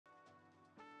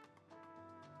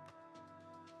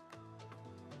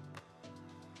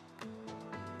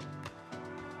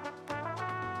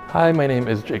Hi, my name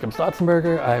is Jacob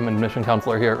Stotzenberger. I'm an admission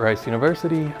counselor here at Rice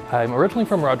University. I'm originally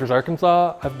from Rogers,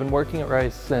 Arkansas. I've been working at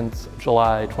Rice since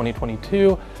July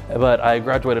 2022, but I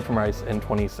graduated from Rice in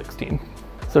 2016.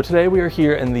 So today we are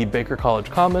here in the Baker College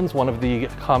Commons, one of the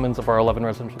commons of our 11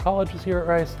 residential colleges here at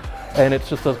Rice. And it's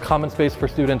just a common space for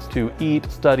students to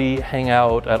eat, study, hang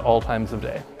out at all times of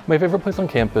day. My favorite place on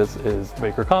campus is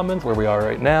Baker Commons, where we are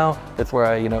right now. It's where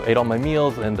I, ate all my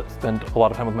meals and spent a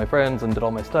lot of time with my friends and did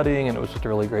all my studying, and it was just a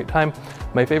really great time.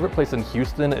 My favorite place in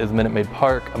Houston is Minute Maid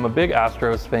Park. I'm a big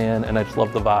Astros fan, and I just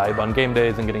love the vibe on game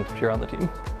days and getting to cheer on the team.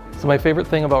 So my favorite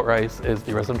thing about Rice is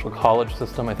the residential college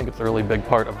system. I think it's a really big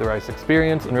part of the Rice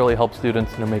experience and really helps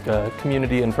students make a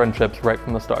community and friendships right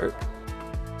from the start.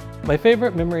 My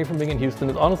favorite memory from being in Houston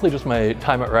is honestly just my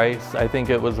time at Rice. I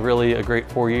think it was really a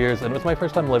great 4 years, and it was my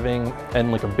first time living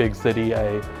in a big city.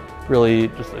 I really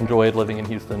just enjoyed living in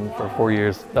Houston for 4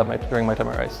 years during my time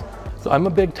at Rice. So I'm a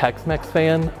big Tex-Mex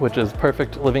fan, which is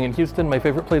perfect living in Houston. My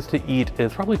favorite place to eat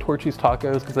is probably Torchy's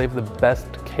Tacos because they have the best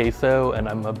queso, and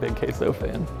I'm a big queso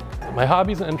fan. My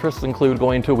hobbies and interests include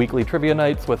going to weekly trivia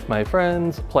nights with my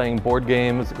friends, playing board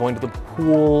games, going to the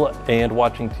pool, and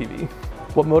watching TV.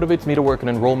 What motivates me to work in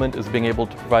enrollment is being able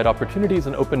to provide opportunities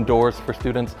and open doors for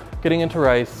students. Getting into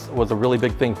Rice was a really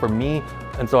big thing for me,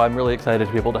 and so I'm really excited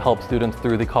to be able to help students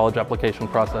through the college application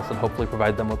process and hopefully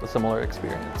provide them with a similar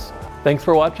experience. Thanks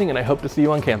for watching, and I hope to see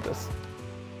you on campus.